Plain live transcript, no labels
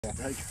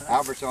Yeah.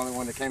 Albert's the only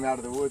one that came out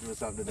of the woods with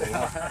something today.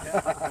 Huh?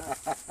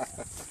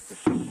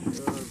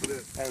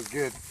 That was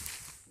good.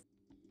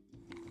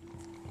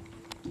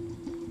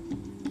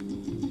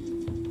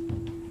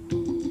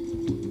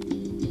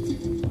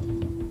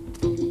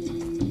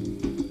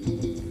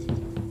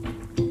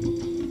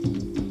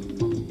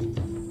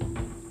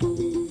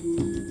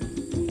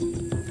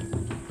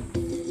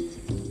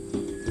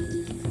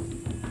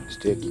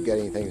 Stick, you got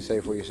anything to say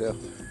for yourself?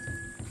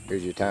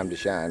 Here's your time to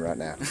shine right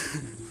now.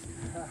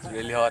 It's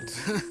really hot.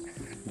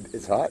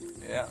 It's hot?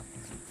 Yeah.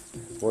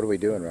 What are we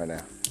doing right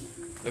now?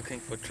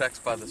 Looking for tracks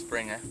by the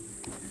spring, eh?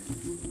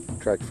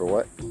 Track for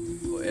what?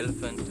 For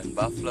elephant and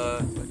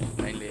buffalo,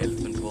 but mainly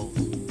elephant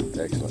wolves.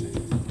 Excellent.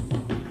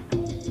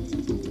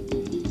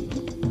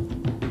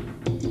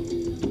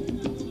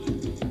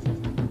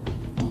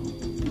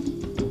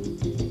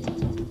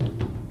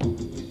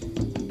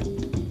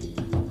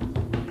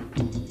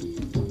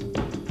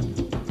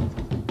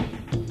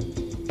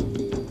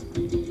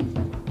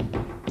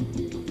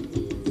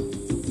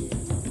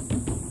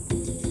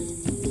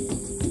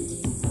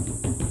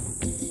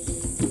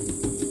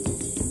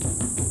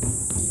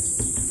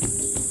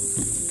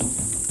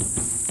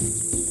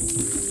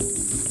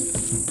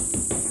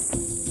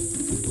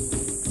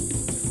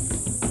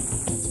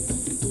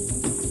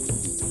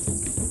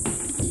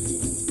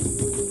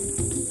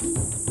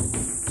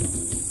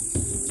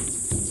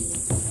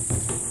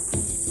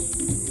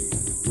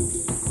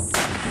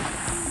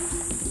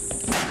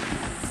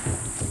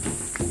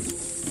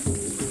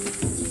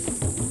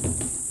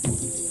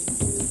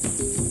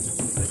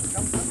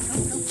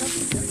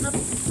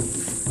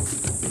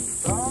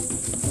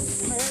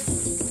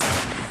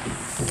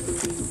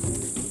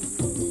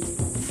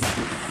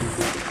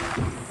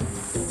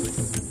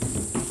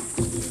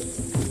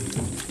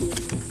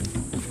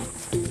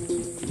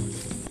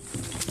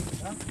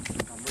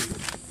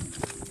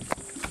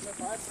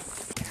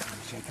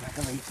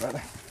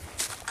 Brother.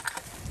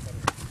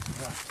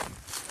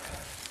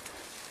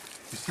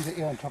 You see the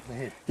ear on top of the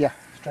head? Yeah.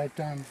 Straight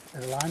down a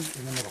line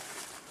in the middle.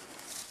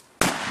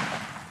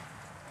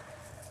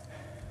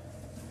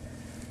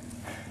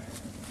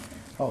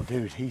 Oh,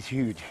 dude, he's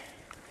huge.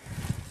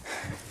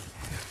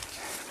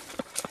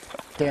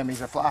 Damn,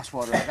 he's a fly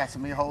swatter. I got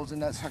some ear holes in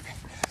that sucker.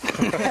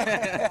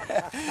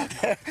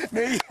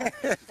 Me?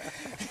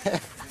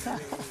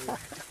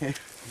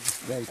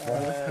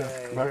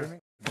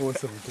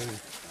 Awesome, dude.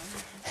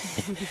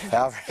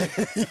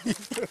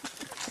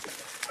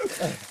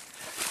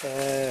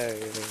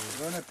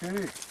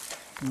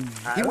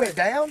 He went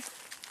down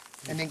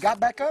and then got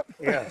back up?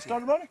 Yeah.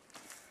 Started running?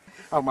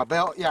 Oh, my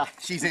belt? Yeah,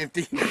 she's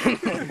empty.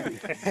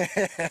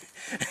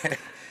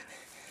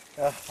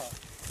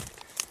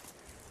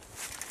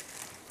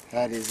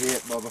 That is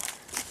it, Bubba.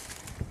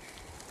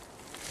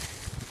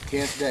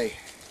 10th day.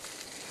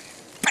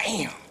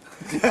 Bam!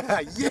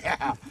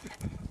 Yeah!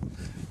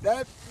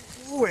 That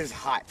is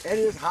hot. That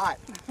is hot.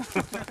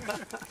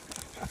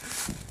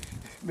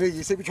 Me,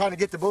 you see me trying to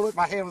get the bullet?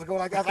 My hand was going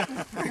like that.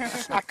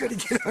 I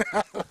couldn't get it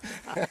out.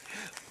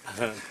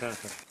 Damn,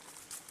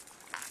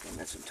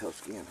 that's some tough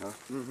skin, huh?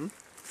 Mm-hmm.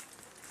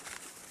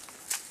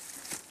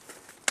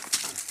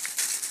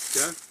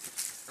 Go.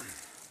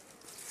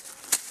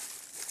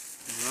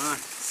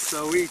 Right,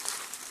 sweet.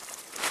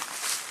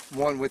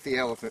 One with the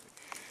elephant.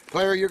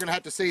 Player, you're going to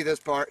have to see this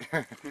part.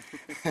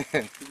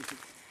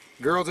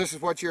 Girls, this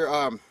is what your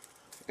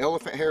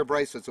elephant hair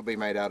bracelets will be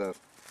made out of.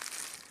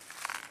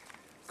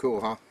 Cool,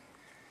 huh?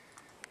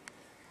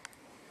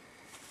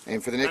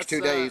 And for the next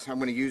 2 days, I'm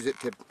going to use it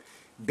to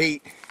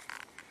beat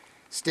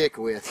Stick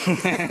with. Well,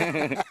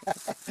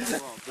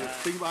 the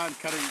thing behind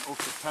cutting off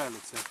the tail,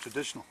 it's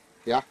traditional.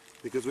 Yeah?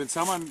 Because when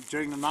someone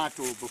during the night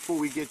or before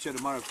we get here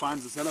tomorrow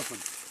finds this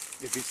elephant,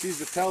 if he sees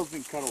the tail's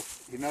been cut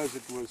off, he knows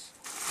it was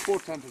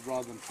sport hunted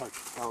rather than poached.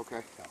 Oh,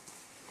 okay. Yeah.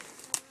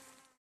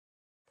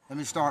 Let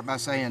me start by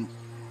saying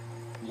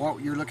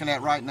what you're looking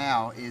at right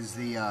now is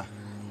the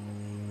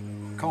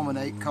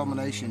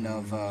culmination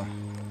of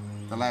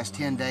the last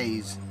 10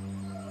 days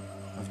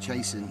of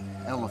chasing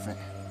elephant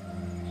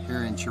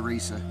here in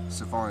Chirisa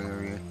Safari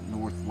area,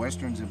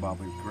 northwestern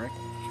Zimbabwe, correct?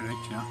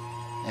 Correct, yeah.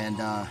 And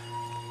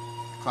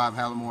Clive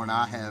Hallimore and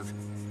I have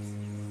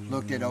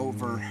looked at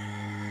over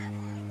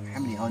how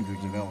many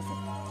hundreds of elephant?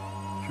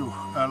 Phew,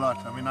 a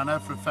lot. I mean, I know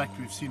for a fact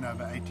we've seen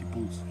over 80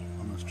 bulls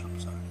on this trip,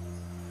 so.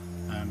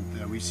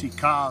 And we see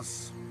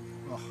cows,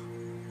 oh,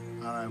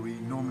 I don't know, we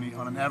normally,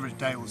 on an average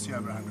day, we'll see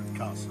over 100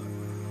 cows. So.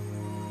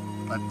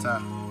 But,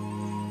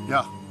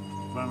 yeah,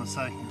 what I'm going to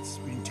say, it's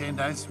been 10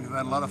 days. We've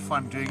had a lot of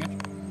fun doing it.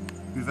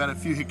 We've had a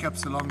few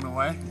hiccups along the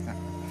way.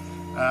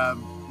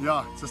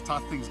 Yeah, it's just how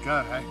things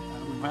go, hey?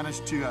 We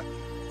managed to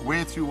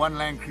wear through one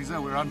Land Cruiser.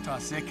 We're on to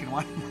our second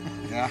one.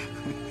 Yeah.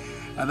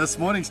 And this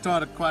morning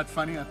started quite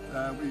funny.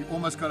 We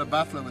almost got a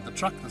buffalo with the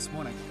truck this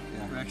morning.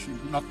 Yeah. We actually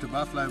knocked a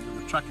buffalo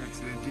with the truck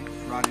accidentally.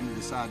 Right into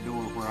the side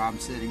door where I'm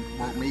sitting,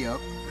 woke me up.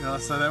 Yeah,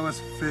 so that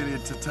was fairly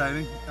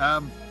entertaining.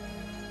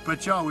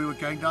 But yeah, we were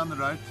going down the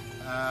road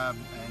and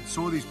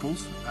saw these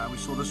bulls. We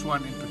saw this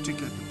one in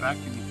particular at the back,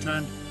 and he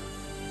turned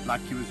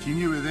like he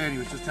knew we were there and he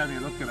was just having a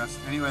look at us.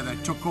 Anyway, they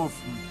took off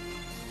and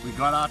we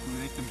got out and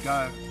we let them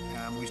go.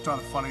 We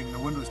started following, the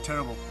wind was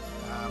terrible,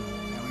 and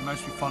we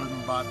mostly followed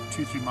them about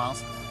 2-3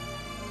 miles.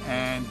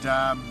 And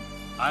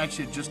I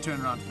actually had just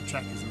turned around to the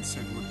trackers and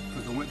said,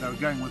 because they were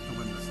going with the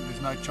wind, so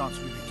there's no chance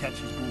we could catch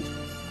these bulls.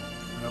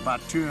 And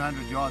about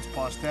 200 yards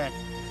past that,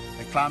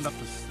 they climbed up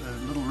a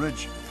little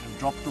ridge and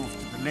dropped off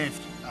to the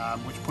left,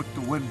 which put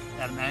the wind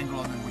at an angle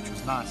on them, which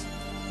was nice.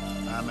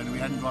 And we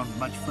hadn't gone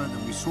much further.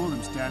 We saw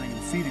them standing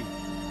and feeding.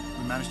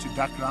 We managed to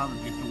duck around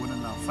and get the wind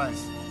in our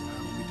face.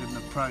 We didn't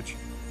approach.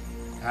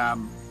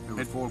 There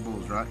were 4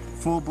 bulls, right?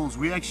 4 bulls.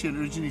 We actually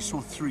originally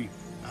saw 3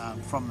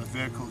 from the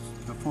vehicles.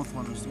 The 4th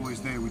one was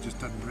always there. We just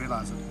didn't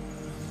realize it.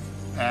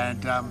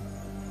 And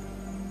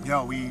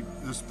yeah,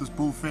 this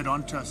bull fed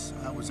onto us.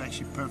 That was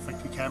actually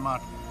perfect. He came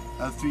out.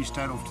 The other 3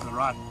 stayed off to the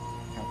right.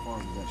 How far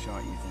was that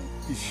shot, you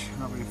think?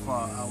 Not very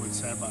far. I would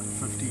say about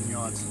 15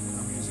 yards.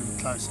 I mean, he was even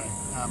close.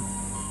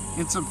 He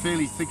had some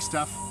fairly thick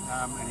stuff,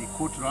 and he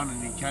caught it on,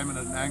 and he came in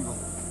at an angle.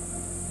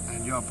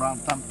 And yeah, Brown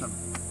thumped him.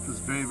 It was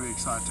very, very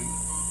exciting.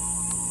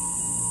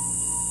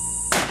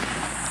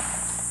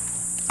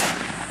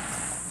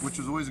 Which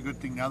was always a good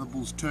thing. The other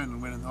bulls turned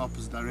and went in the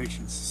opposite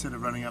directions instead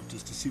of running up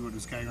just to see what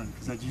was going on,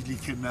 because that usually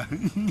can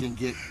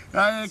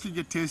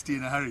get testy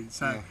in a hurry.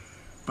 So, yeah.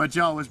 But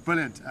yeah, it was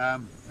brilliant. A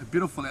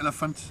beautiful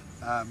elephant.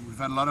 We've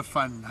had a lot of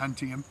fun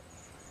hunting him.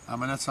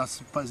 And that's, I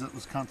suppose, that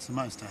was counts the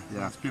most.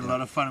 Yeah, it's been a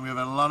lot of fun. We've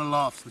had a lot of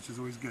laughs, which is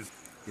always good.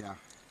 Yeah.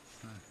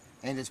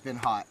 And it's been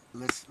hot.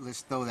 Let's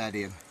throw that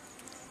in.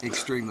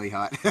 Extremely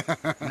hot.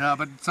 Yeah,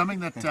 but something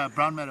that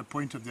Brown made a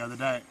point of the other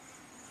day.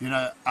 You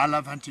know, I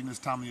love hunting this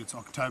time of year. It's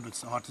October,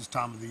 it's the hottest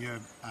time of the year.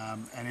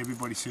 And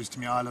everybody says to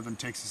me, I live in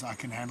Texas, I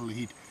can handle the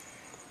heat.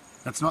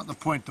 That's not the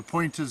point. The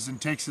point is, in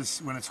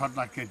Texas, when it's hot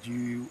like that,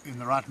 you, in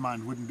the right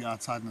mind, wouldn't be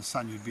outside in the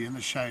sun. You'd be in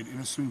the shade, in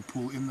a swimming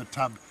pool, in the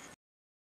tub,